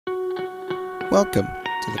Welcome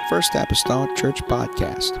to the First Apostolic Church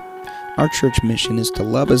Podcast. Our church mission is to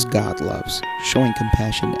love as God loves, showing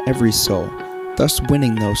compassion to every soul, thus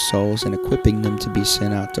winning those souls and equipping them to be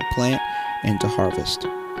sent out to plant and to harvest.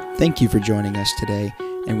 Thank you for joining us today,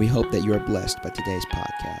 and we hope that you are blessed by today's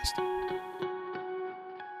podcast.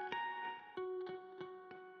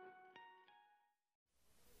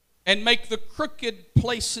 And make the crooked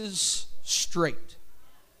places straight.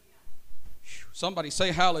 Somebody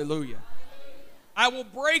say hallelujah. I will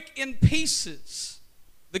break in pieces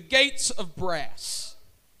the gates of brass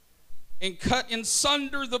and cut in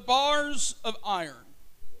sunder the bars of iron.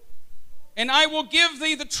 And I will give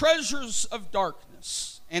thee the treasures of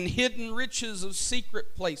darkness and hidden riches of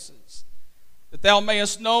secret places, that thou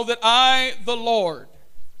mayest know that I, the Lord,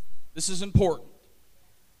 this is important,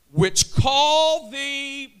 which call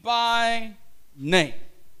thee by name,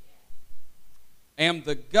 am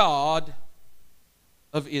the God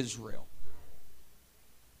of Israel.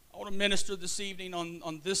 I want to minister this evening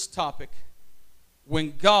on this topic,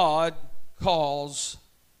 when God calls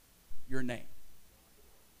your name.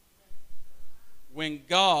 When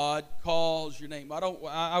God calls your name.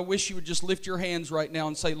 I wish you would just lift your hands right now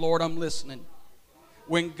and say, Lord, I'm listening.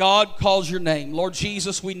 When God calls your name. Lord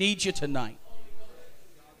Jesus, we need you tonight.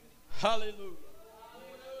 Hallelujah.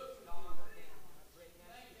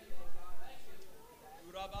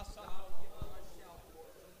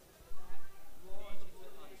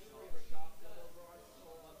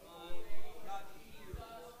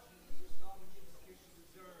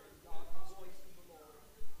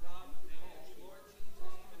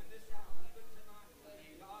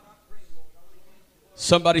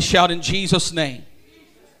 Somebody shout in Jesus' name.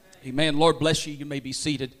 Amen. Lord bless you. You may be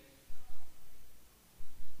seated.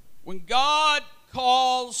 When God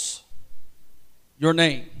calls your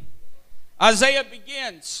name. Isaiah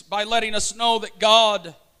begins by letting us know that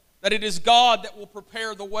it is God that will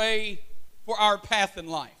prepare the way for our path in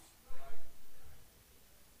life.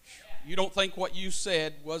 You don't think what you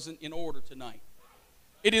said wasn't in order tonight.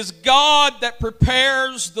 It is God that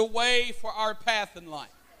prepares the way for our path in life.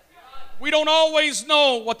 We don't always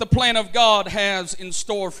know what the plan of God has in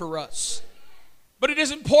store for us. But it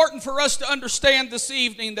is important for us to understand this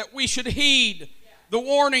evening that we should heed the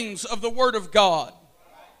warnings of the Word of God.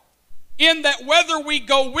 In that whether we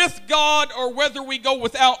go with God or whether we go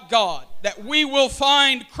without God, that we will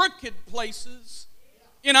find crooked places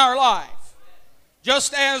in our life.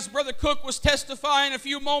 Just as Brother Cook was testifying a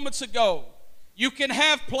few moments ago, you can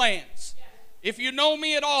have plans. If you know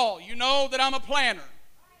me at all, you know that I'm a planner.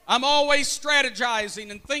 I'm always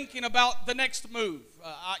strategizing and thinking about the next move.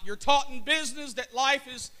 You're taught in business that life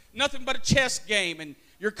is nothing but a chess game, and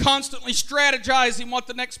you're constantly strategizing what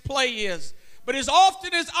the next play is. But as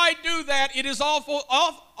often as I do that, it is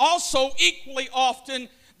also equally often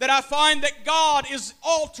that I find that God is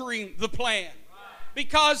altering the plan.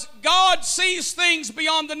 Because God sees things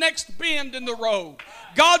beyond the next bend in the road.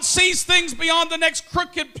 God sees things beyond the next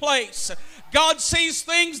crooked place. God sees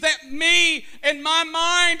things that me and my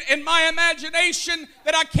mind and my imagination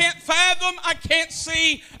that I can't fathom, I can't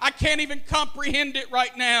see, I can't even comprehend it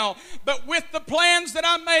right now. But with the plans that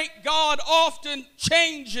I make, God often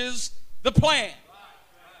changes the plan.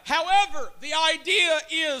 However, the idea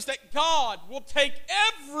is that God will take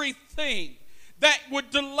everything that would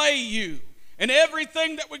delay you and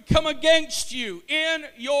everything that would come against you in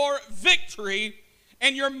your victory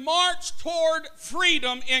and your march toward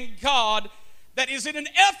freedom in God, that is in an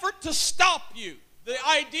effort to stop you. The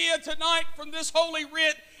idea tonight from this holy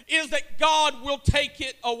writ is that God will take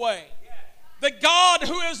it away. The God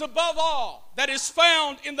who is above all, that is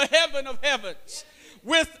found in the heaven of heavens,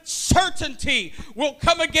 with certainty will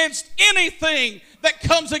come against anything that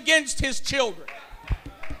comes against His children.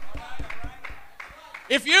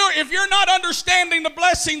 If you're not understanding the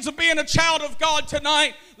blessings of being a child of God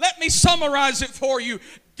tonight, let me summarize it for you.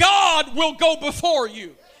 God will go before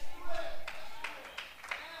you.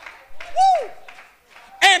 Woo!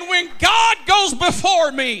 And when God goes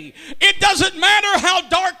before me, it doesn't matter how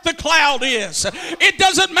dark the cloud is. It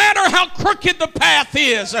doesn't matter how crooked the path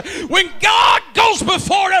is. When God goes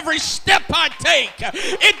before every step I take,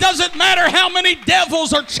 it doesn't matter how many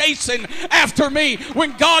devils are chasing after me.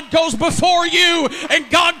 When God goes before you and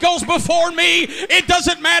God goes before me, it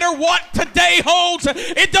doesn't matter what today holds.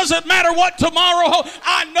 It doesn't matter what tomorrow holds.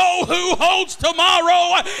 I know who holds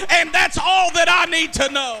tomorrow, and that's all that I need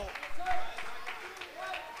to know.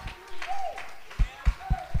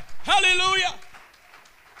 Hallelujah.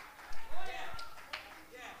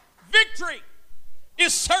 Victory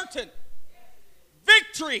is certain.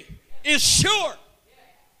 Victory is sure.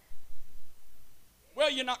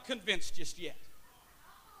 Well, you're not convinced just yet.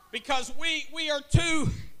 Because we're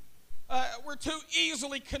too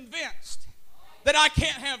easily convinced that I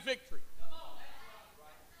can't have victory.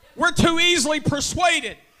 We're too easily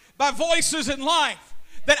persuaded by voices in life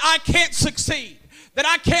that I can't succeed, that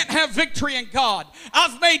I can't have victory in God.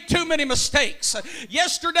 I've made too many mistakes.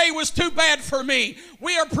 Yesterday was too bad for me.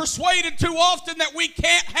 We are persuaded too often that we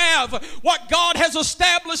can't have what God has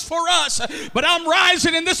established for us. But I'm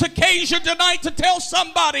rising in this occasion tonight to tell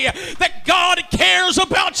somebody that God cares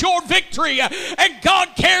about your victory and God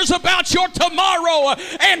cares about your tomorrow,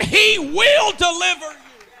 and He will deliver you.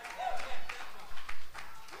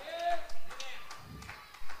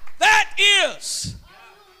 That is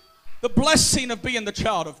the blessing of being the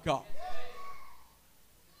child of God.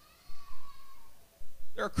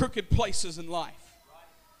 There are crooked places in life.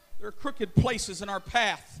 There are crooked places in our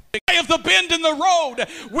path. Of the bend in the road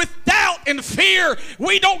with doubt and fear,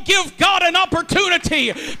 we don't give God an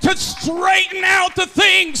opportunity to straighten out the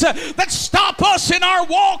things that stop us in our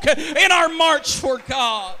walk, in our march for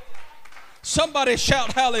God. Somebody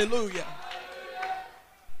shout hallelujah.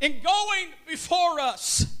 In going before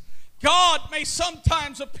us, God may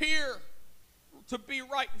sometimes appear to be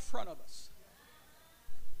right in front of us.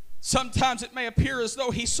 Sometimes it may appear as though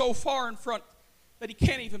He's so far in front that He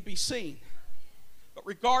can't even be seen. But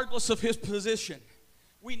regardless of His position,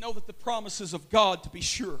 we know that the promises of God to be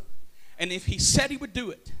sure. And if He said He would do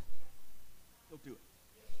it, He'll do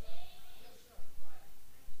it.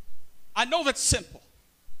 I know that's simple.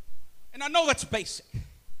 And I know that's basic.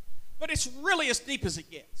 But it's really as deep as it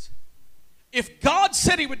gets. If God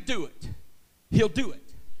said He would do it, He'll do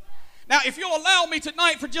it. Now, if you'll allow me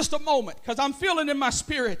tonight for just a moment, because I'm feeling in my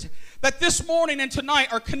spirit that this morning and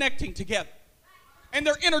tonight are connecting together. And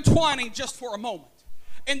they're intertwining just for a moment.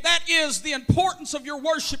 And that is the importance of your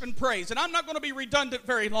worship and praise. And I'm not going to be redundant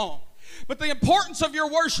very long. But the importance of your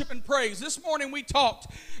worship and praise. This morning we talked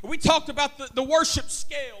about the worship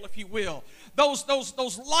scale, if you will. Those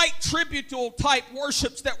light tributal type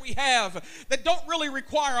worships that we have that don't really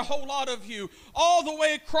require a whole lot of you, all the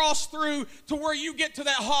way across through to where you get to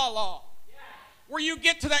that halal. Where you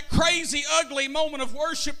get to that crazy, ugly moment of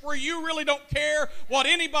worship where you really don't care what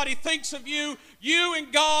anybody thinks of you. You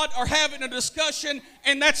and God are having a discussion,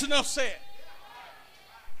 and that's enough said.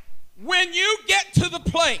 When you get to the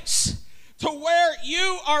place to where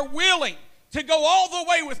you are willing to go all the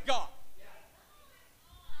way with God,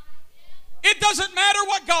 it doesn't matter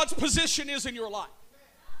what God's position is in your life.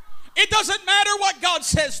 It doesn't matter what God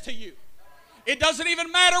says to you. It doesn't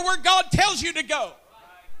even matter where God tells you to go.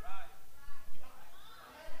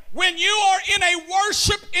 When you are in a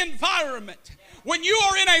worship environment, when you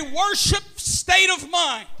are in a worship state of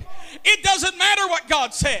mind, it doesn't matter what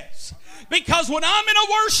God says. Because when I'm in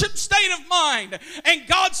a worship state of mind and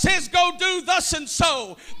God says go do thus and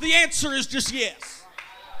so, the answer is just yes.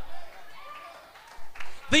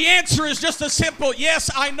 The answer is just a simple yes,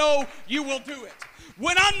 I know you will do it.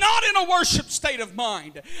 When I'm not in a worship state of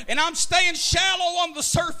mind and I'm staying shallow on the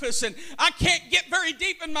surface and I can't get very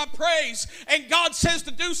deep in my praise and God says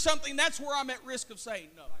to do something, that's where I'm at risk of saying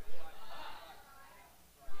no.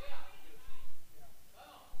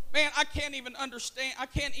 Man, I can't even understand, I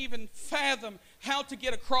can't even fathom how to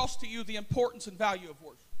get across to you the importance and value of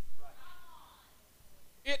worship.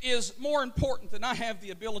 It is more important than I have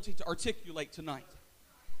the ability to articulate tonight.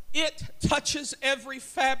 It touches every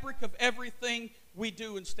fabric of everything we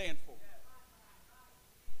do and stand for.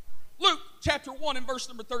 Luke chapter 1 and verse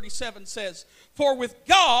number 37 says, "For with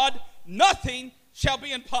God nothing shall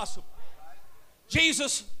be impossible."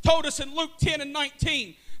 Jesus told us in Luke 10 and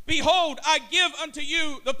 19, "Behold, I give unto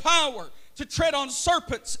you the power to tread on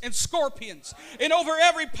serpents and scorpions and over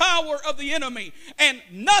every power of the enemy. And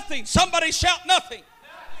nothing," somebody shout nothing.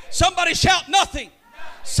 Somebody shout nothing.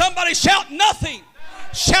 Somebody shout nothing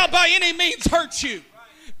shall by any means hurt you.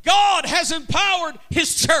 God has empowered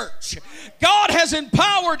His church. God has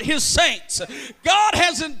empowered His saints. God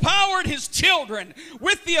has empowered His children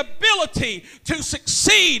with the ability to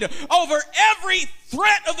succeed over every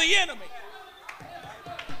threat of the enemy.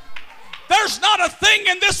 There's not a thing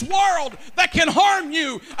in this world that can harm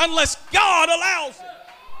you unless God allows it.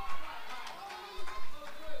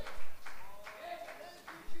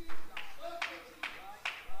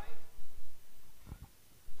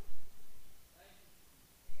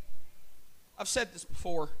 I've said this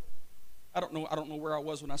before. I don't know where I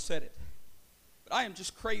was when I said it. But I am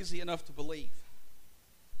just crazy enough to believe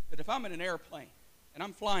that if I'm in an airplane, and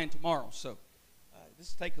I'm flying tomorrow, so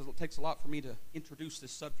this takes a lot for me to introduce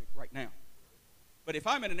this subject right now. But if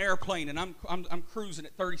I'm in an airplane and I'm cruising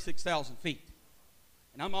at 36,000 feet,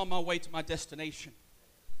 and I'm on my way to my destination,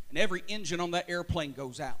 and every engine on that airplane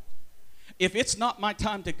goes out, if it's not my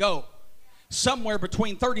time to go, somewhere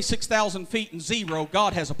between 36,000 feet and zero,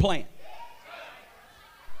 God has a plan.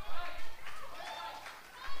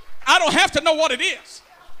 I don't have to know what it is.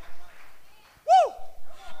 Woo!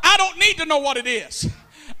 I don't need to know what it is.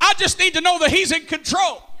 I just need to know that He's in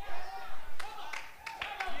control.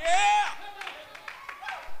 Yeah.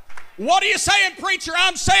 What are you saying, preacher?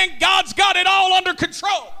 I'm saying God's got it all under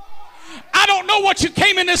control. I don't know what you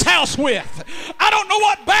came in this house with. I don't know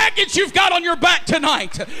what baggage you've got on your back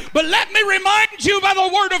tonight. But let me remind you by the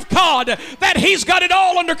Word of God that He's got it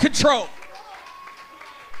all under control.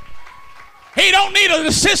 He don't need an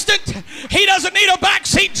assistant. He doesn't need a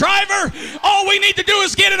backseat driver. All we need to do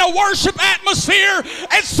is get in a worship atmosphere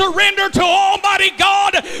and surrender to Almighty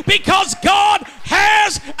God, because God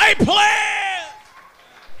has a plan.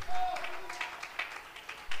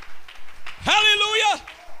 Hallelujah.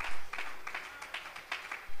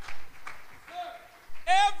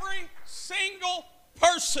 Every single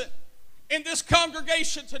person in this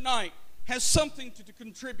congregation tonight has something to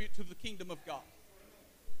contribute to the kingdom of God.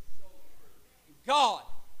 God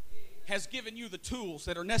has given you the tools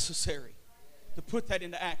that are necessary to put that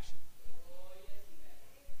into action.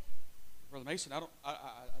 Brother Mason, I don't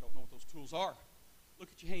know what those tools are. Look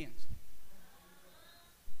at your hands.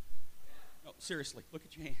 No, seriously, look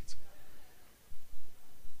at your hands.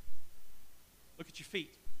 Look at your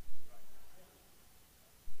feet.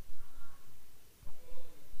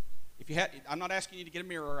 I'm not asking you to get a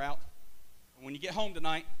mirror out. When you get home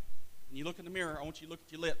tonight and you look in the mirror, I want you to look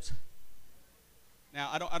at your lips. Now,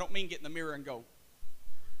 I don't mean get in the mirror and go.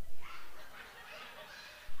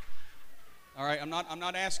 All right, I'm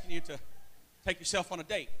not asking you to take yourself on a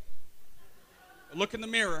date. But look in the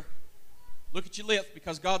mirror, look at your lips,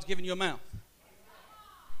 because God's given you a mouth.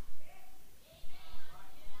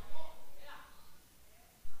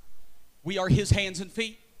 We are His hands and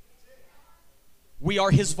feet. We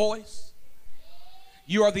are His voice.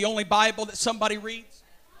 You are the only Bible that somebody reads.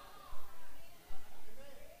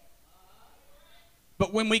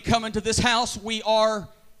 But when we come into this house, we are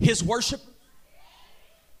His worshipers.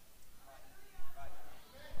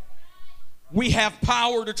 We have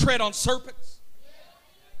power to tread on serpents.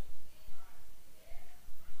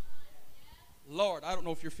 Lord, I don't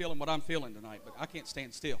know if you're feeling what I'm feeling tonight, but I can't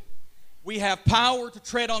stand still. We have power to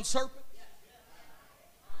tread on serpents.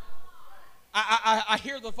 I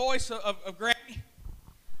hear the voice of Granny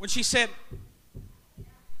when she said,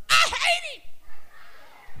 I hate him.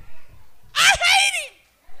 I hate him.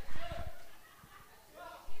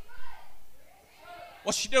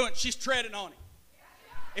 What's she doing? She's treading on him.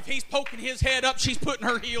 If he's poking his head up, she's putting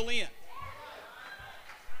her heel in.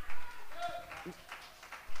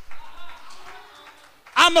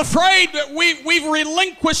 I'm afraid that we've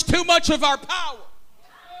relinquished too much of our power.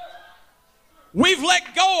 We've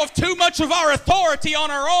let go of too much of our authority on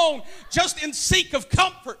our own just in seek of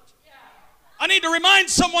comfort. I need to remind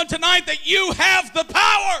someone tonight that you have the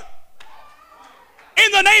power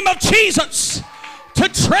in the name of Jesus to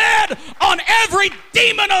tread on every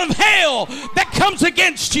demon of hell that comes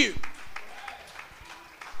against you.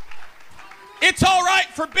 It's all right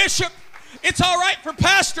for bishop, it's all right for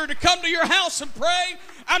pastor to come to your house and pray.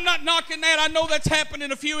 I'm not knocking that. I know that's happened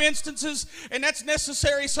in a few instances, and that's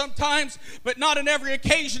necessary sometimes, but not in every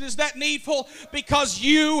occasion is that needful, because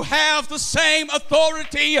you have the same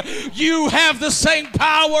authority, you have the same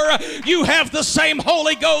power, you have the same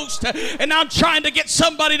Holy Ghost. And I'm trying to get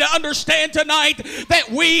somebody to understand tonight that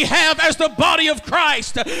we have, as the body of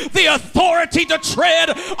Christ, the authority to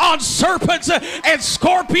tread on serpents and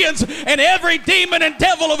scorpions and every demon and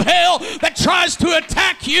devil of hell that tries to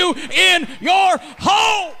attack you in your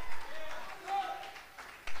home.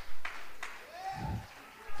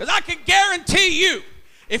 Because I can guarantee you,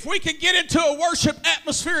 if we can get into a worship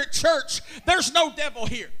atmosphere at church, there's no devil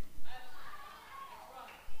here.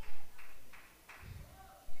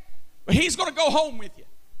 But he's going to go home with you.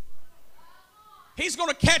 He's going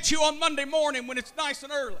to catch you on Monday morning when it's nice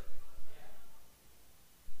and early.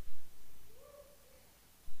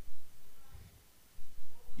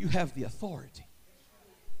 You have the authority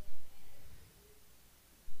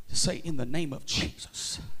to say, in the name of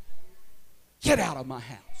Jesus, get out of my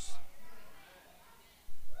house.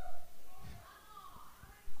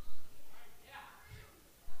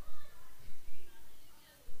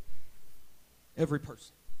 Every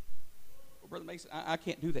person. Well, Brother Mason, I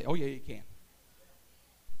can't do that. Oh, yeah, you can.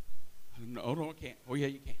 No, I can't. Oh, yeah,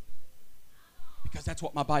 you can. Because that's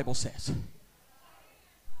what my Bible says.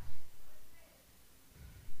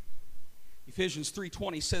 Ephesians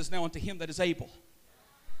 3:20 says, now unto him that is able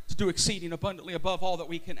to do exceeding abundantly above all that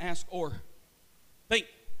we can ask or think.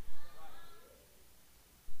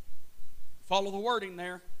 Follow the wording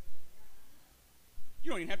there.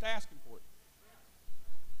 You don't even have to ask him for it.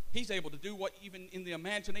 He's able to do what even in the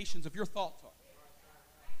imaginations of your thoughts are.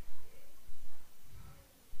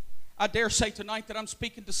 I dare say tonight that I'm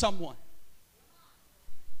speaking to someone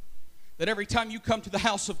that every time you come to the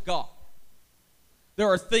house of God, there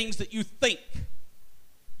are things that you think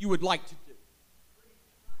you would like to do.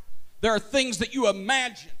 There are things that you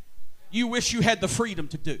imagine you wish you had the freedom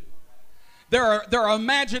to do. There are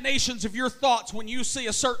imaginations of your thoughts when you see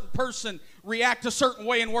a certain person react a certain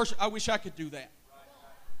way in worship. I wish I could do that.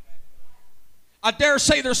 I dare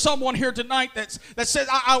say there's someone here tonight that says,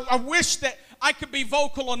 I wish that I could be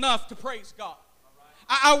vocal enough to praise God.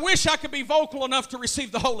 I wish I could be vocal enough to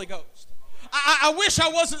receive the Holy Ghost. I wish I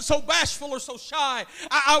wasn't so bashful or so shy.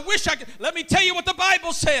 I wish I could. Let me tell you what the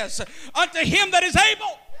Bible says. Unto him that is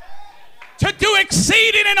able to do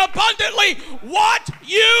exceeding and abundantly what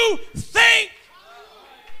you think.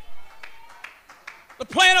 The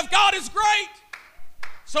plan of God is great.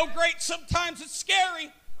 So great sometimes it's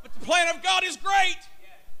scary, but the plan of God is great.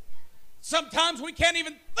 Sometimes we can't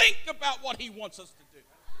even think about what he wants us to do.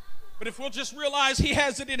 But if we'll just realize he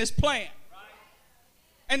has it in his plan,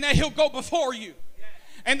 and that he'll go before you,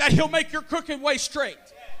 and that he'll make your crooked way straight.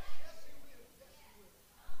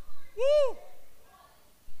 Woo!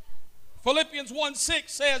 Philippians 1:6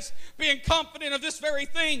 says, being confident of this very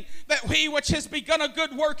thing, that he which has begun a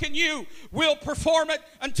good work in you will perform it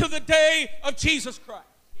until the day of Jesus Christ.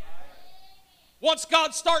 Once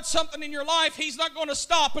God starts something in your life, he's not going to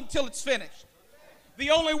stop until it's finished.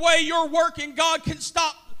 The only way your work in God can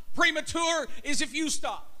stop premature is if you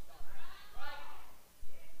stop.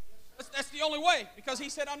 That's the only way, because he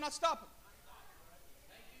said, I'm not stopping.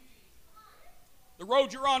 The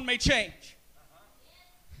road you're on may change.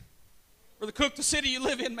 Or the city you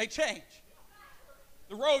live in may change.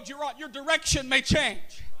 The road you're on, your direction may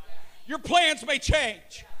change. Your plans may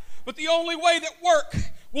change. But the only way that work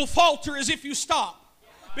will falter is if you stop.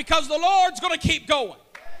 Because the Lord's going to keep going.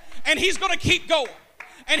 And he's going to keep going.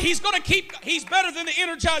 And he's better than the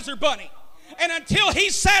Energizer Bunny. And until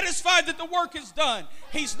he's satisfied that the work is done,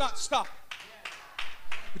 he's not stopping.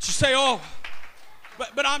 But you say, oh,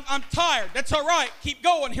 but I'm tired. That's all right. Keep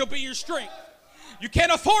going. He'll be your strength. You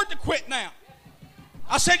can't afford to quit now.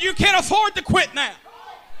 I said you can't afford to quit now.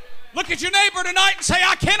 Look at your neighbor tonight and say,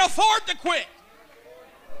 I can't afford to quit.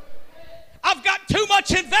 I've got too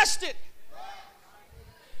much invested.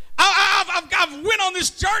 I've went on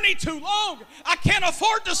this journey too long. I can't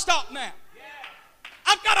afford to stop now.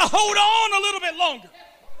 I've got to hold on a little bit longer.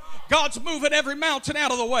 God's moving every mountain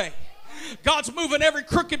out of the way. God's moving every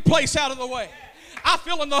crooked place out of the way. I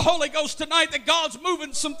feel in the Holy Ghost tonight that God's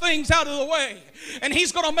moving some things out of the way. And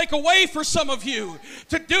he's going to make a way for some of you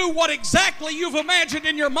to do what exactly you've imagined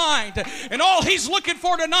in your mind. And all he's looking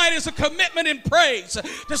for tonight is a commitment in praise.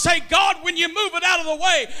 To say, God, when you move it out of the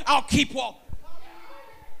way, I'll keep walking.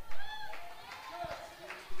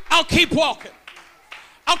 I'll keep walking.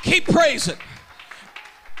 I'll keep praising.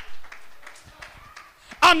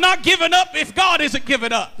 I'm not giving up if God isn't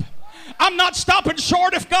giving up. I'm not stopping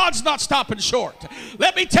short if God's not stopping short.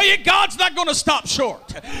 Let me tell you, God's not going to stop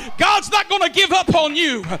short. God's not going to give up on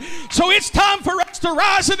you. So it's time for us to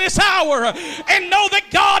rise in this hour and know that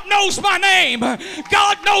God knows my name.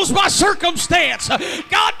 God knows my circumstance.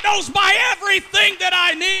 God knows my everything that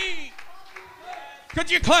I need.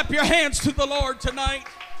 Could you clap your hands to the Lord tonight?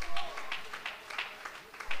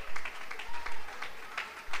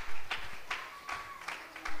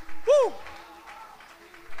 Woo!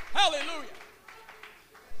 Hallelujah.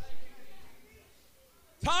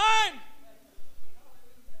 Time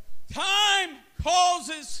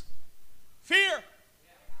causes fear.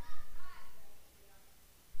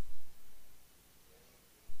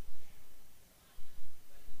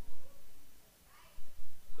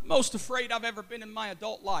 The most afraid I've ever been in my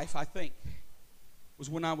adult life, I think, was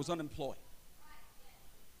when I was unemployed.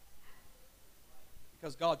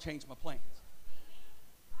 Because God changed my plans.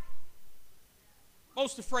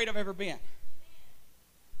 Most afraid I've ever been.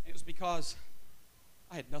 It was because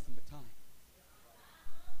I had nothing but time.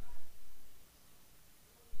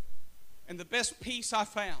 And the best peace I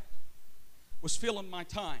found was filling my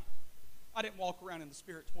time. I didn't walk around in the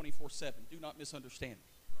Spirit 24/7. Do not misunderstand me.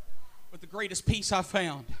 But the greatest peace I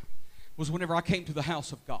found was whenever I came to the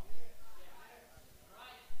house of God.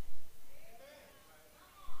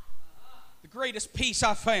 The greatest peace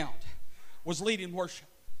I found was leading worship.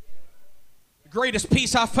 The greatest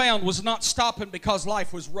peace I found was not stopping because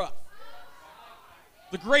life was rough.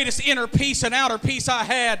 The greatest inner peace and outer peace I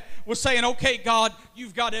had was saying, okay, God,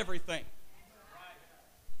 you've got everything.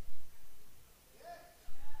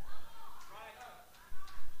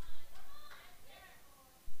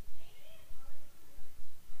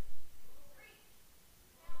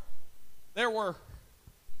 were,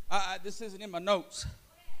 this isn't in my notes,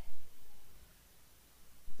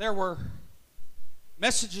 there were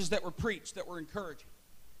messages that were preached that were encouraging.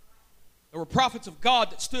 There were prophets of God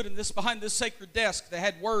that stood behind this sacred desk that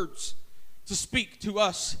had words to speak to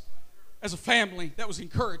us as a family that was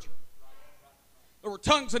encouraging. There were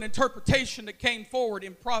tongues and interpretation that came forward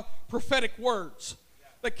in prophetic words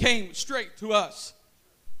that came straight to us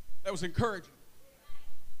that was encouraging.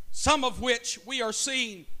 Some of which we are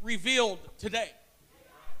seeing revealed today.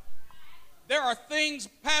 There are things,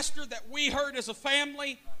 Pastor, that we heard as a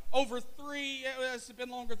family over it's been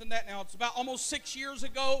longer than that now. It's about almost 6 years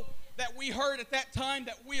ago that we heard at that time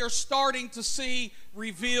that we are starting to see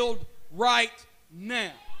revealed right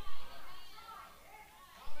now.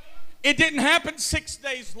 It didn't happen 6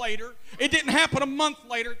 days later. It didn't happen a month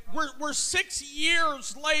later. We're 6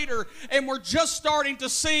 years later, and we're just starting to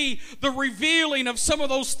see the revealing of some of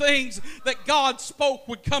those things that God spoke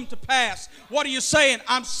would come to pass. What are you saying?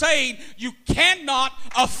 I'm saying you cannot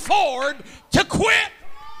afford to quit.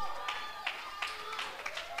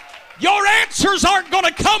 Your answers aren't going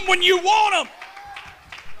to come when you want them.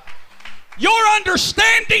 Your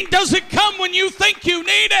understanding doesn't come when you think you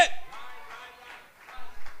need it.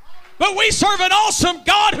 But we serve an awesome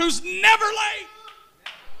God who's never late.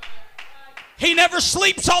 He never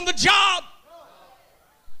sleeps on the job.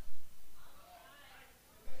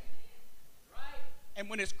 And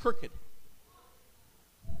when it's crooked,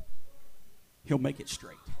 He'll make it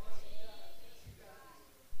straight.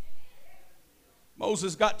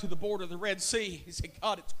 Moses got to the border of the Red Sea. He said,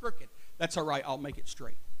 God, it's crooked. That's all right. I'll make it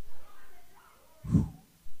straight.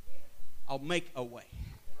 I'll make a way.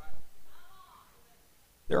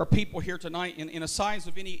 There are people here tonight in a size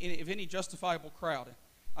of any justifiable crowd.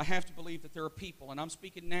 I have to believe that there are people, and I'm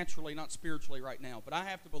speaking naturally, not spiritually right now, but I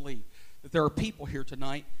have to believe that there are people here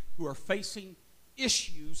tonight who are facing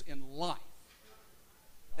issues in life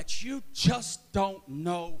that you just don't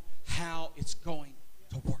know how it's going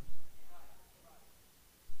to work.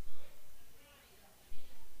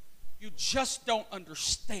 You just don't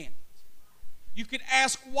understand it. You can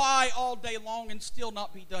ask why all day long and still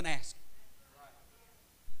not be done asking.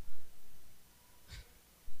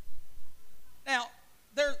 Now,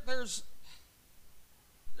 there's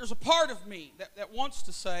a part of me that wants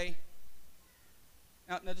to say,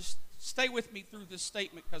 now just stay with me through this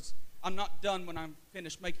statement because I'm not done when I'm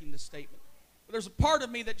finished making this statement. But there's a part of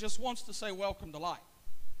me that just wants to say welcome to life.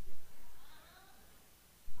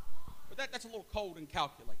 But that's a little cold and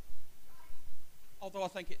calculated. Although I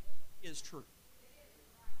think it is true.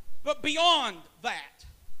 But beyond that,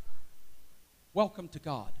 welcome to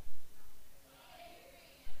God.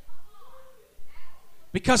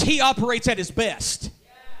 Because He operates at His best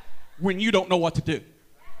when you don't know what to do.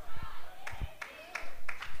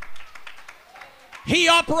 He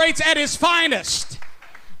operates at His finest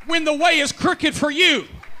when the way is crooked for you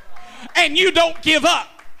and you don't give up.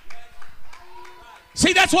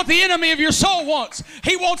 See, that's what the enemy of your soul wants.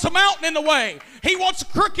 He wants a mountain in the way. He wants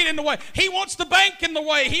crooked in the way. He wants the bank in the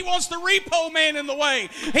way. He wants the repo man in the way.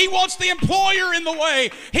 He wants the employer in the way.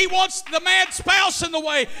 He wants the mad spouse in the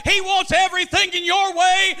way. He wants everything in your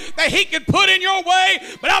way that he can put in your way.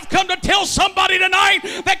 But I've come to tell somebody tonight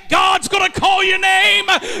that God's going to call your name.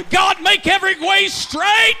 God make every way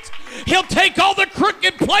straight. He'll take all the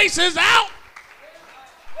crooked places out.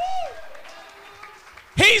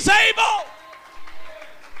 He's able.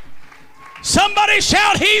 Somebody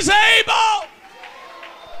shout, He's able.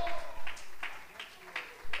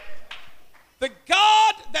 The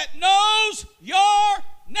God that knows your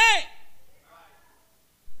name.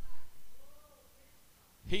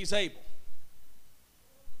 He's able.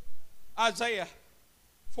 Isaiah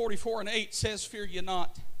 44:8 says, fear ye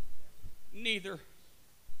not, neither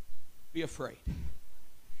be afraid.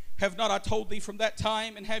 Have not I told thee from that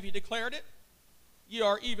time, and have ye declared it? Ye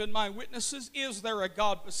are even my witnesses. Is there a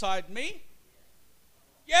God beside me?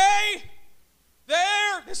 Yea,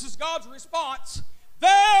 there, this is God's response,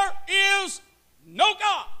 there is no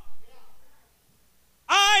God.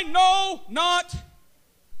 I know not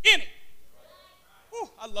any. Ooh,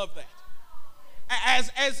 I love that.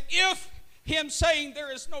 As if Him saying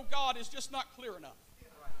there is no God is just not clear enough.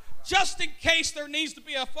 Just in case there needs to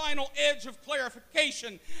be a final edge of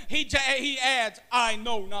clarification, he adds, I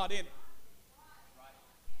know not any.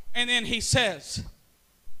 And then He says,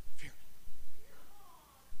 fear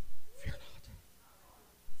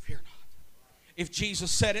not. If Jesus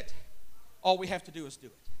said it, all we have to do is do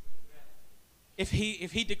it. If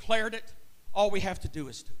he declared it, all we have to do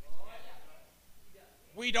is do it.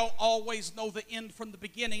 We don't always know the end from the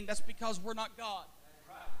beginning. That's because we're not God.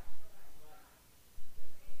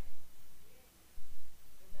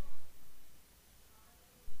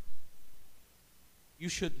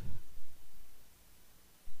 should,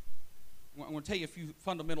 I'm going to tell you a few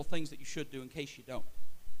fundamental things that you should do in case you don't.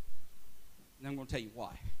 And I'm going to tell you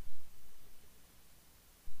why.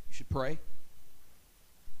 You should pray.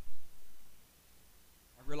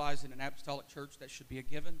 I realize in an apostolic church that should be a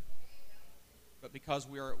given. But because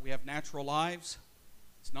we have natural lives,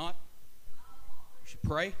 it's not. You should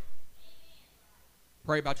pray.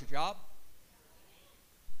 Pray about your job.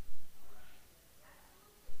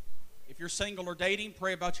 If you're single or dating,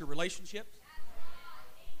 pray about your relationships.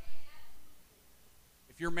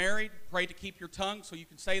 If you're married, pray to keep your tongue so you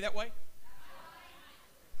can stay that way.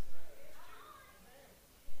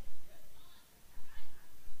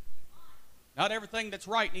 Not everything that's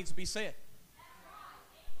right needs to be said.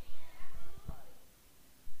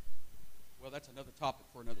 Well, that's another topic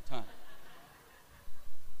for another time.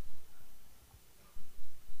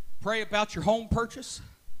 Pray about your home purchase.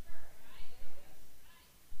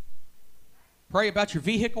 Pray about your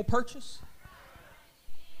vehicle purchase.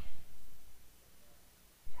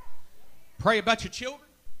 Pray about your children.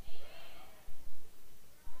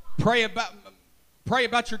 Pray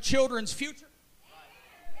about your children's future.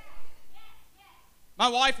 My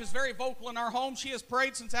wife is very vocal in our home. She has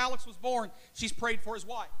prayed since Alex was born. She's prayed for his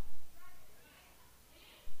wife.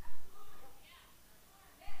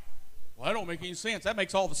 Well, that don't make any sense. That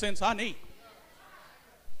makes all the sense I need.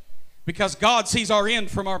 Because God sees our end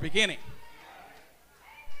from our beginning.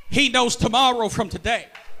 He knows tomorrow from today.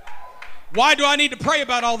 Why do I need to pray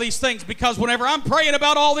about all these things? Because whenever I'm praying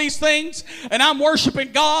about all these things and I'm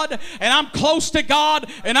worshiping God and I'm close to God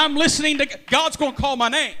and I'm listening to God's going to call my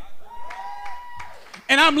name.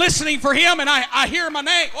 And I'm listening for Him and I hear my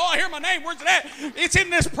name. Oh, I hear my name. Where's it at? It's in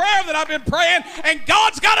this prayer that I've been praying and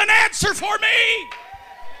God's got an answer for me.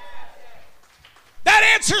 That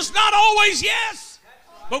answer's not always yes.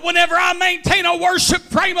 But whenever I maintain a worship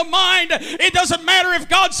frame of mind, it doesn't matter if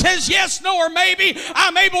God says yes, no, or maybe.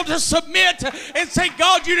 I'm able to submit and say,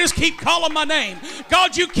 God, you just keep calling my name.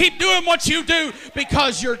 God, you keep doing what you do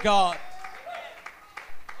because you're God.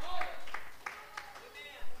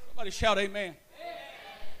 Somebody shout amen.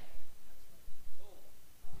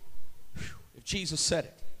 If Jesus said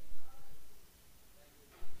it,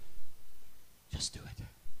 just do it.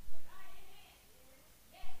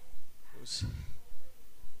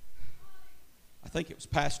 I think it was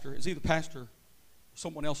Pastor. It was either Pastor or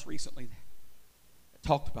someone else recently that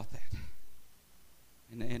talked about that.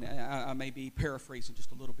 And I may be paraphrasing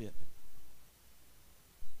just a little bit.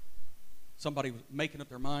 Somebody was making up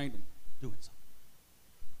their mind and doing something.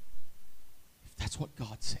 If that's what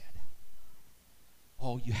God said,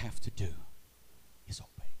 all you have to do is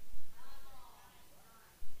obey.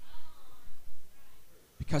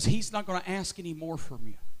 Because He's not going to ask any more from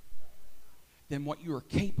you than what you are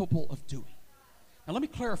capable of doing. Now let me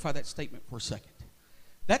clarify that statement for a second.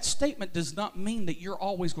 That statement does not mean that you're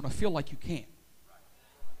always going to feel like you can.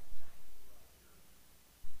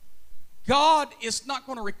 God is not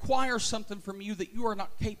going to require something from you that you are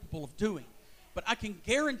not capable of doing. But I can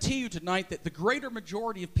guarantee you tonight that the greater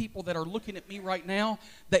majority of people that are looking at me right now,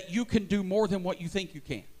 that you can do more than what you think you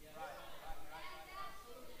can.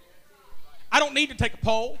 I don't need to take a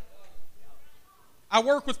poll. I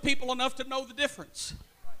work with people enough to know the difference.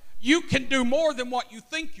 You can do more than what you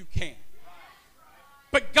think you can.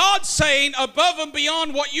 But God's saying above and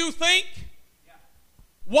beyond what you think,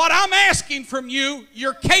 what I'm asking from you,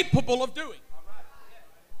 you're capable of doing.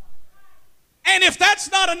 And if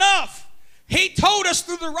that's not enough, He told us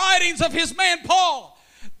through the writings of His man Paul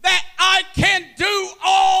that I can do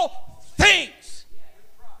all things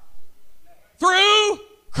through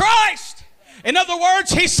Christ. In other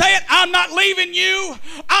words, He's saying, I'm not leaving you.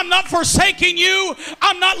 I'm not forsaking you.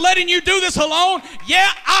 I'm not letting you do this alone.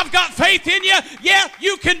 Yeah, I've got faith in you. Yeah,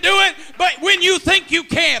 you can do it. But when you think you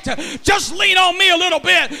can't, just lean on me a little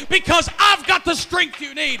bit because I've got the strength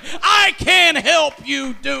you need. I can help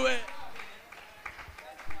you do it.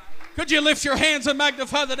 Could you lift your hands and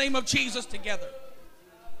magnify the name of Jesus together?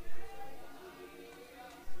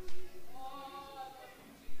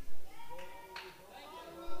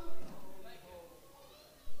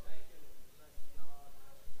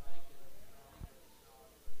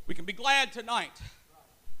 We can be glad tonight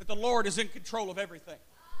that the Lord is in control of everything.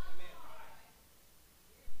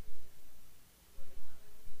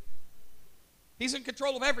 He's in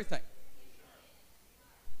control of everything.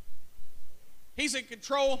 He's in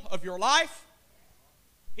control of your life.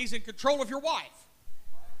 He's in control of your wife.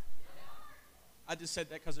 I just said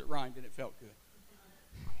that because it rhymed and it felt good.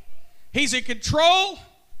 He's in control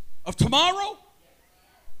of tomorrow.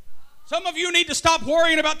 Some of you need to stop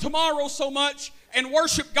worrying about tomorrow so much and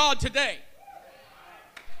worship God today.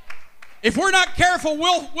 If we're not careful,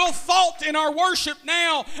 we'll fault in our worship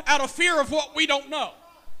now out of fear of what we don't know.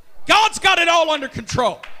 God's got it all under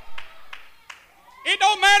control. It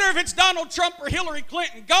don't matter if it's Donald Trump or Hillary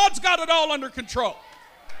Clinton. God's got it all under control.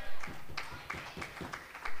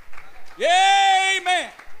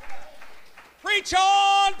 Amen. Preach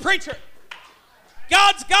on, preacher.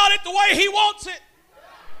 God's got it the way He wants it.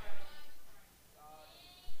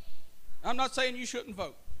 I'm not saying you shouldn't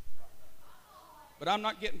vote, but I'm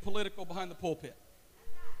not getting political behind the pulpit.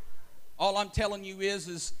 All I'm telling you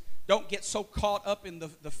is don't get so caught up in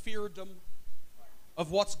the feardom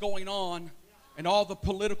of what's going on and all the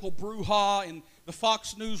political brouhaha and the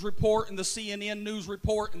Fox News report and the CNN News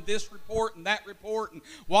report and this report and that report and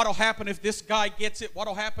what'll happen if this guy gets it,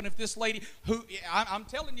 what'll happen if this lady, I'm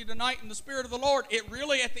telling you tonight in the Spirit of the Lord, it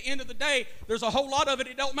really at the end of the day, there's a whole lot of it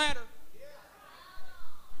don't matter.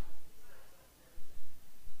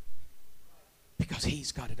 Because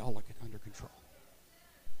He's got it all under control.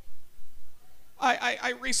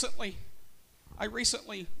 I recently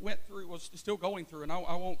went through, was still going through, and I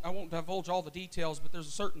won't divulge all the details, but there's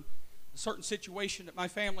a certain situation that my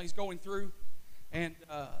family's going through, and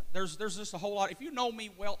there's just a whole lot. If you know me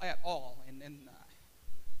well at all, and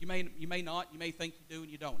you may not, you may think you do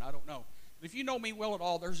and you don't, I don't know. But if you know me well at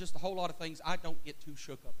all, there's just a whole lot of things I don't get too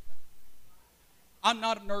shook up about. I'm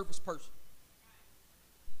not a nervous person.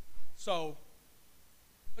 So,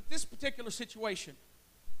 but this particular situation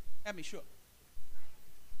had me shook.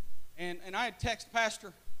 And I had texted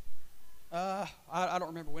Pastor, I don't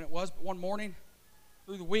remember when it was, but one morning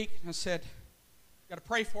through the week, I said, got to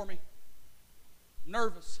pray for me. I'm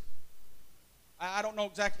nervous. I don't know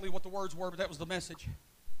exactly what the words were, but that was the message.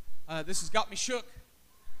 This has got me shook.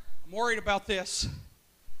 I'm worried about this.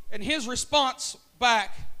 And his response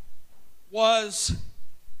back was,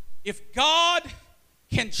 if God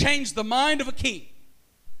can change the mind of a king.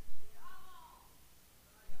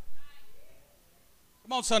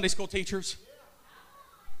 Come on, Sunday school teachers.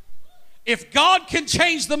 If God can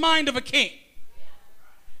change the mind of a king,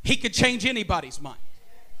 He could change anybody's mind.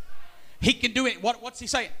 He can do it. What's He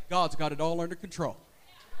saying? God's got it all under control.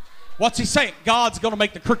 What's He saying? God's going to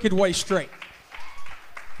make the crooked way straight.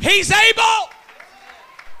 He's able.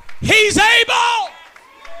 He's able.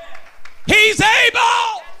 He's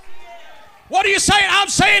able. What are you saying? I'm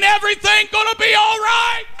saying everything's going to be all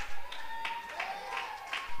right.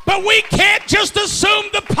 But we can't just assume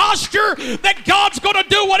the posture that God's going to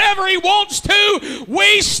do whatever He wants to.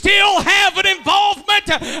 We still have an involvement.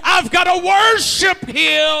 I've got to worship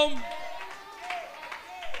Him.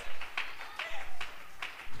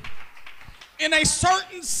 In a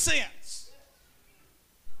certain sense,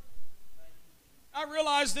 I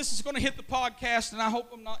realize this is going to hit the podcast, and I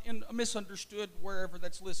hope I'm not misunderstood wherever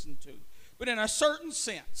that's listened to. But in a certain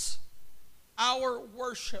sense, our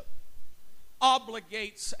worship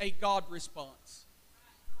obligates a God response.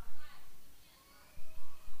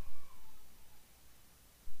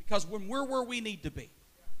 Because when we're where we need to be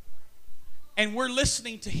and we're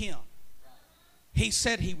listening to Him, He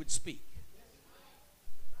said He would speak.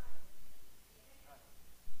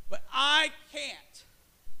 But I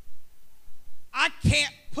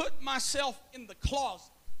can't put myself in the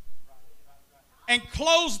closet and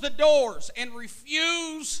close the doors and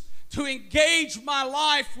refuse to engage my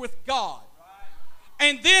life with God.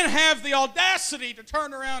 And then have the audacity to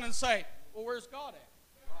turn around and say, well, where's God at?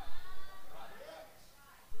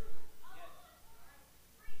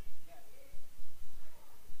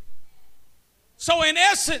 So in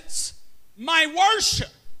essence, my worship,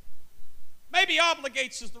 maybe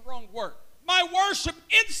obligates is the wrong word. My worship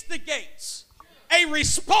instigates a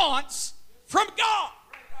response from God.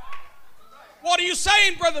 What are you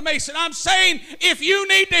saying, Brother Mason? I'm saying if you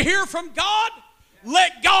need to hear from God,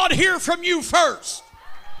 let God hear from you first.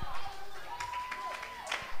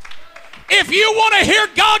 If you want to hear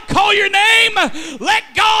God call your name, let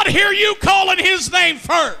God hear you calling His name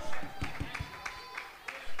first.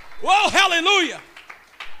 Well, hallelujah.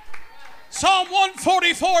 Psalm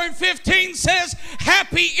 144:15 says,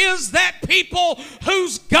 happy is that people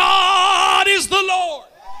whose God is the Lord.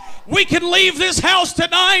 We can leave this house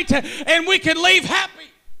tonight and we can leave happy.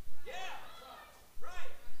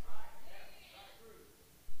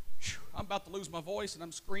 I'm about to lose my voice and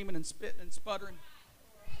I'm screaming and spitting and sputtering.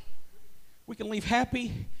 We can leave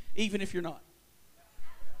happy even if you're not.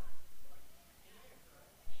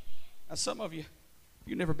 Now some of you, if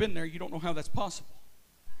you've never been there, you don't know how that's possible.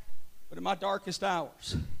 But in my darkest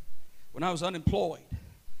hours, when I was unemployed,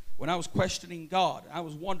 when I was questioning God, I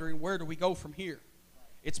was wondering, where do we go from here?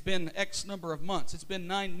 It's been X number of months. It's been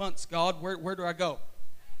 9 months, God. Where do I go?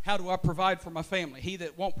 How do I provide for my family? He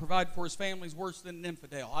that won't provide for his family is worse than an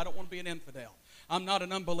infidel. I don't want to be an infidel. I'm not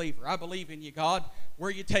an unbeliever. I believe in you, God. Where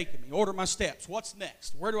are you taking me? Order my steps. What's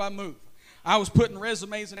next? Where do I move? I was putting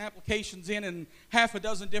resumes and applications in half a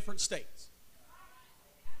dozen different states.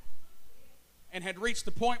 And had reached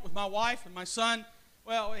the point with my wife and my son.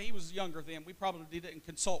 Well, he was younger then. We probably didn't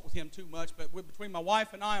consult with him too much. But between my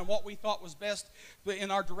wife and I and what we thought was best in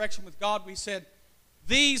our direction with God, we said,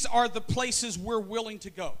 these are the places we're willing to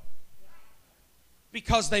go.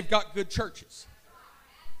 Because they've got good churches.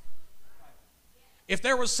 If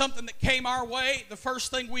there was something that came our way, the first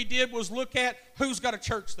thing we did was look at who's got a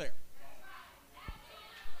church there.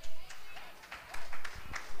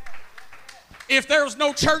 If there was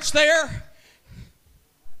no church there,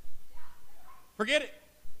 forget it.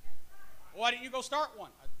 Why didn't you go start one?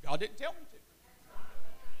 God didn't tell me to.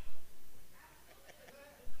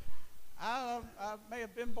 I may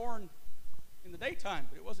have been born in the daytime,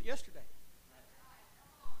 but it wasn't yesterday.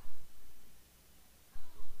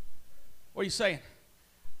 What are you saying?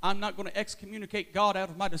 I'm not going to excommunicate God out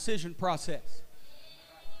of my decision process.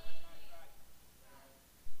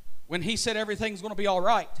 When He said everything's going to be all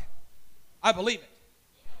right, I believe it.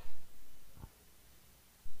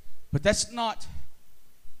 But that's not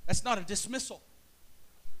a dismissal.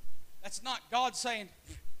 That's not God saying,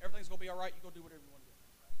 everything's going to be all right, you go do whatever you want to do.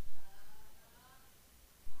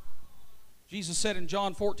 Jesus said in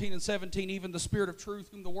John 14 and 17, even the Spirit of truth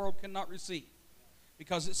whom the world cannot receive,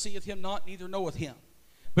 because it seeth Him not, neither knoweth Him.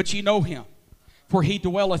 But ye know Him, for He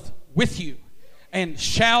dwelleth with you, and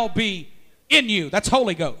shall be in you. That's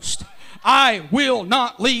Holy Ghost. I will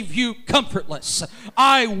not leave you comfortless.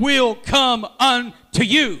 I will come unto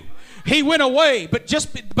you. He went away, but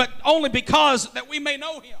only because that we may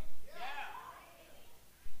know Him.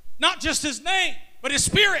 Not just His name, but His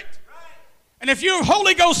Spirit. And if you're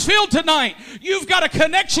Holy Ghost filled tonight, you've got a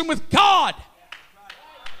connection with God.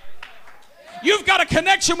 You've got a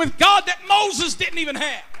connection with God that Moses didn't even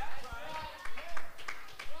have.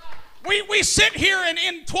 We sit here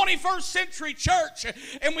in 21st century church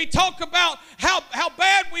and we talk about how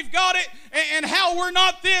bad we've got it and how we're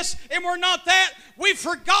not this and we're not that. We've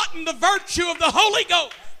forgotten the virtue of the Holy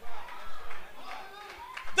Ghost.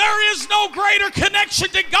 There is no greater connection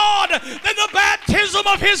to God than the baptism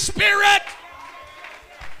of His Spirit.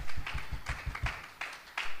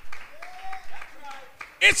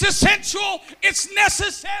 It's essential. It's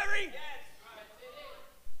necessary.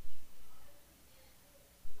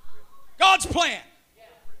 God's plan.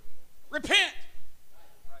 Repent.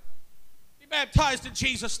 Be baptized in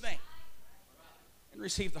Jesus' name. And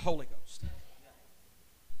receive the Holy Ghost.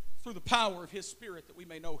 Through the power of His Spirit that we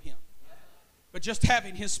may know Him. But just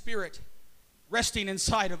having His Spirit resting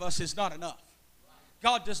inside of us is not enough.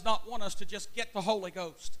 God does not want us to just get the Holy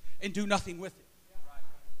Ghost and do nothing with it.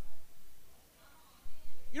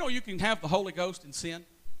 You know you can have the Holy Ghost and sin.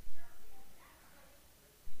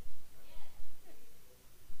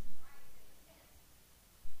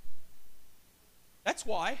 That's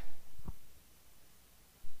why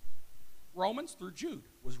Romans through Jude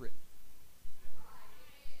was written.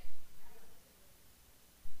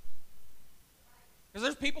 Because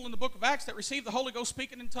there's people in the book of Acts that received the Holy Ghost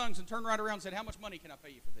speaking in tongues and turned right around and said, how much money can I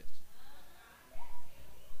pay you for this?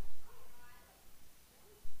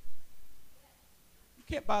 You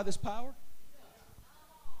can't buy this power.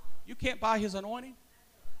 You can't buy His anointing.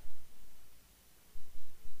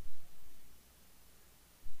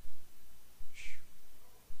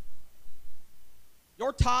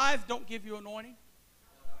 Your tithe don't give you anointing.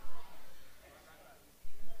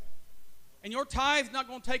 And your tithe's not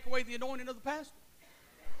going to take away the anointing of the pastor.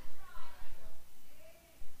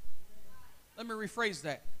 Let me rephrase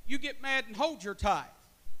that. You get mad and hold your tithe.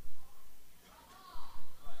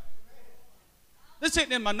 This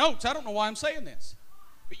isn't in my notes. I don't know why I'm saying this.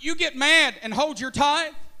 But you get mad and hold your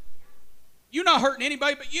tithe, you're not hurting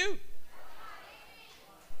anybody but you.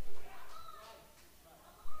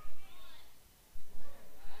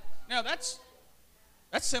 Now that's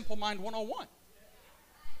Simple Mind 101.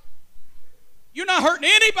 You're not hurting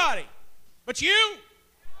anybody but you.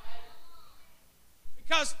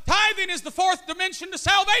 Because tithing is the fourth dimension to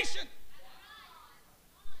salvation.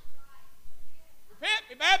 Repent,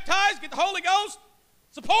 be baptized, get the Holy Ghost,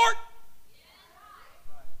 support.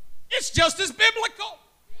 It's just as biblical.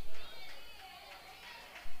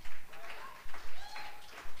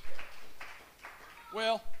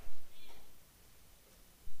 Well,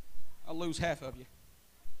 I'll lose half of you.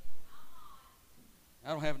 I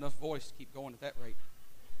don't have enough voice to keep going at that rate.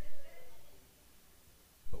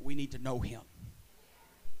 But we need to know Him.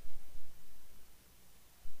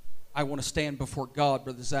 I want to stand before God,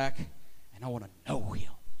 Brother Zach, and I want to know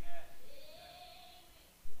Him.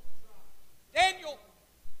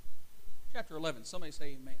 chapter 11. Somebody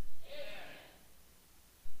say amen.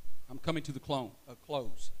 I'm coming to the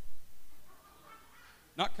close.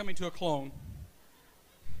 Not coming to a clone.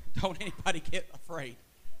 Don't anybody get afraid.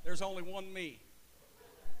 There's only one me.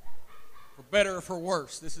 For better or for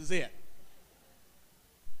worse, this is it.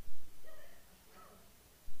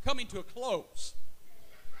 Coming to a close.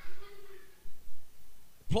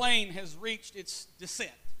 The plane has reached its descent.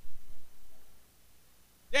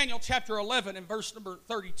 Daniel chapter 11 and verse number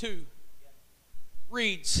 32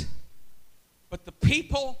 reads, "But the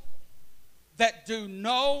people that do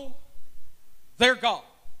know their God."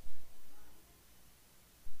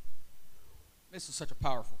 This is such a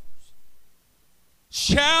powerful verse.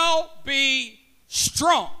 "Shall be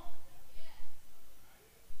strong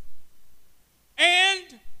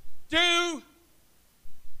and do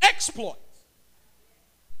exploits."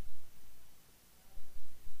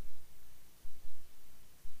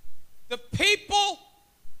 The people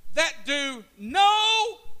that do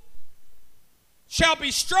know shall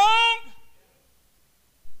be strong,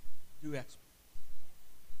 do exploits.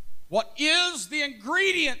 What is the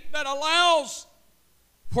ingredient that allows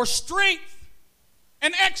for strength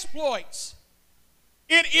and exploits?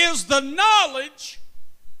 It is the knowledge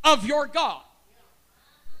of your God.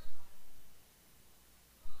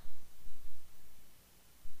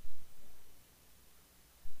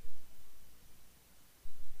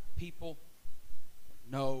 People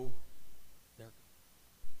know their God.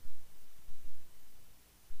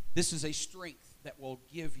 This is a strength that will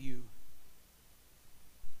give you,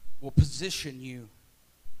 will position you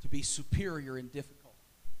to be superior in difficulty.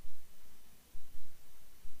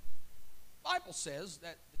 The Bible says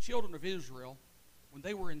that the children of Israel, when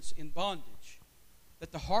they were in bondage,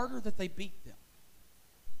 that the harder that they beat them,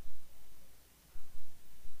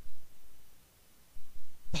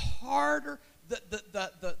 the harder,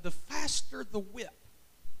 the faster the whip,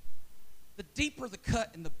 the deeper the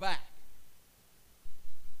cut in the back,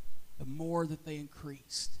 the more that they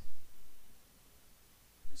increased.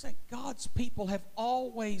 It's like God's people have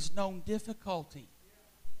always known difficulty.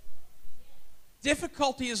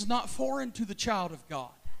 Difficulty is not foreign to the child of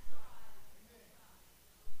God.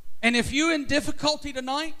 And if you're in difficulty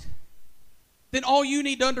tonight, then all you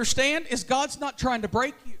need to understand is God's not trying to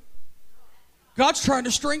break you. God's trying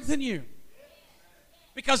to strengthen you.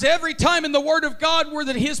 Because every time in the Word of God where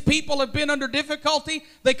that His people have been under difficulty,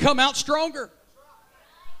 they come out stronger.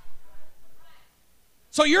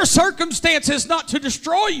 So your circumstance is not to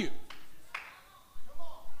destroy you.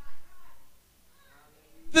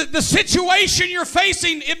 The situation you're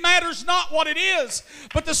facing, it matters not what it is.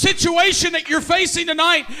 But the situation that you're facing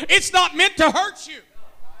tonight, it's not meant to hurt you.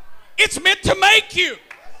 It's meant to make you.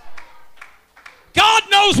 God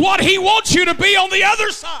knows what He wants you to be on the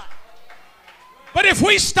other side. But if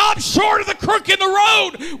we stop short of the crook in the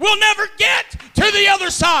road, we'll never get to the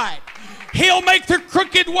other side. He'll make the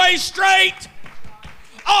crooked way straight.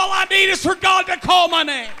 All I need is for God to call my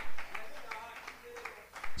name.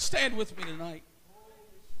 Stand with me tonight.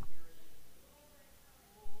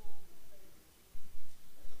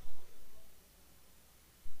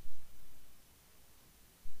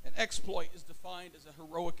 An exploit is defined as a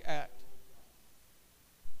heroic act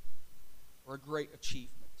or a great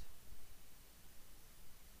achievement.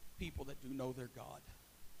 People that do know their God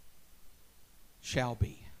shall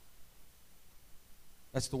be.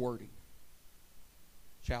 That's the wording.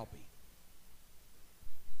 Shall be.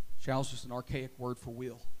 Shall is just an archaic word for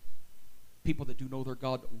will. People that do know their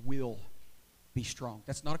God will be strong.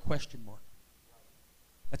 That's not a question mark.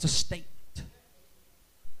 That's a statement.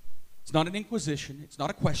 It's not an inquisition. It's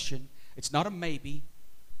not a question. It's not a maybe.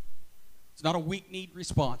 It's not a weak-kneed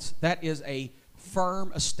response. That is a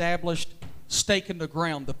firm, established stake in the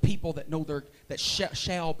ground. The people that know their that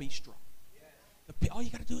shall be strong. All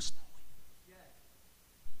you got to do is know Him.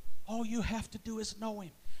 All you have to do is know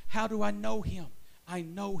Him. How do I know Him? I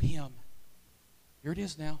know Him. Here it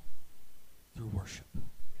is now. Through worship.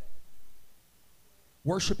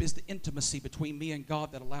 Worship is the intimacy between me and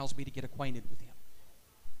God that allows me to get acquainted with Him.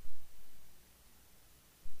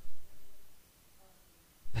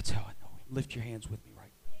 That's how I know Him. Lift your hands with me right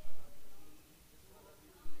now.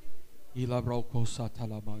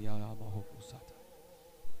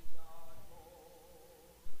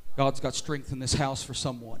 God's got strength in this house for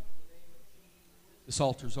someone. This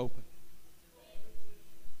altar's open.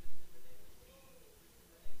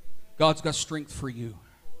 God's got strength for you.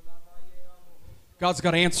 God's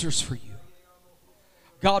got answers for you.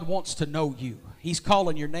 God wants to know you. He's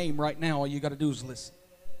calling your name right now. All you got to do is listen.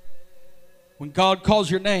 When God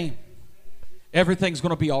calls your name, everything's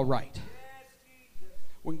going to be all right.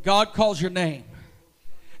 When God calls your name,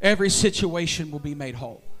 every situation will be made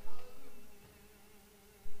whole.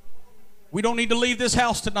 We don't need to leave this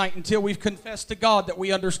house tonight until we've confessed to God that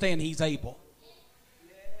we understand He's able.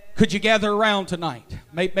 Could you gather around tonight?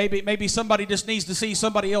 Maybe somebody just needs to see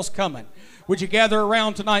somebody else coming. Would you gather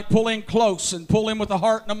around tonight, pull in close, and pull in with a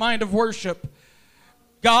heart and a mind of worship?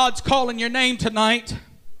 God's calling your name tonight.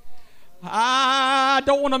 I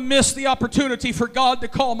don't want to miss the opportunity for God to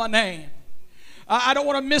call my name. I don't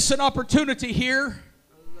want to miss an opportunity here.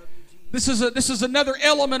 This is another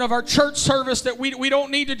element of our church service that we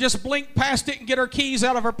don't need to just blink past it and get our keys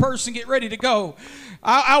out of our purse and get ready to go.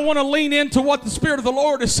 I want to lean into what the Spirit of the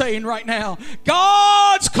Lord is saying right now.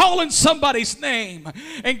 God's calling somebody's name.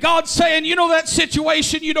 And God's saying, you know that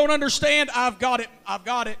situation you don't understand? I've got it. I've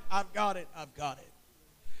got it. I've got it. I've got it.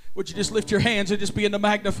 Would you just lift your hands and just begin to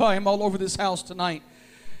magnify Him all over this house tonight?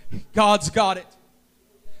 God's got it.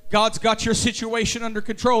 God's got your situation under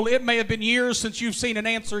control. It may have been years since you've seen an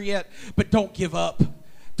answer yet, but don't give up.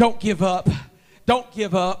 Don't give up. Don't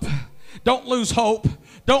give up. Don't lose hope.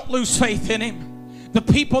 Don't lose faith in Him. The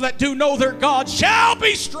people that do know their God shall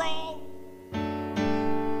be strong.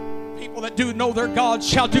 People that do know their God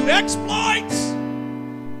shall do exploits.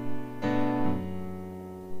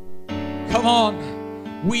 Come on.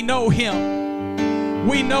 We know Him.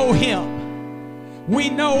 We know Him. We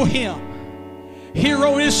know Him. Hear,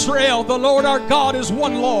 O Israel, the Lord our God is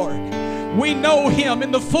one Lord. We know Him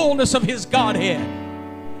in the fullness of His Godhead.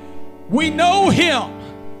 We know Him.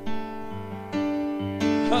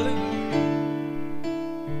 Hallelujah.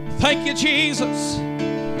 Thank you, Jesus.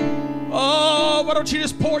 Oh, why don't you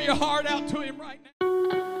just pour your heart out to Him right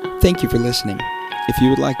now? Thank you for listening. If you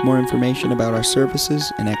would like more information about our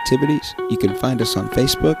services and activities, you can find us on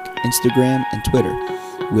Facebook, Instagram, and Twitter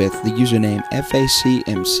with the username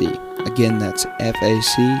FACMC. Again, that's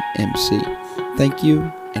FACMC. Thank you,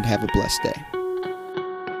 and have a blessed day.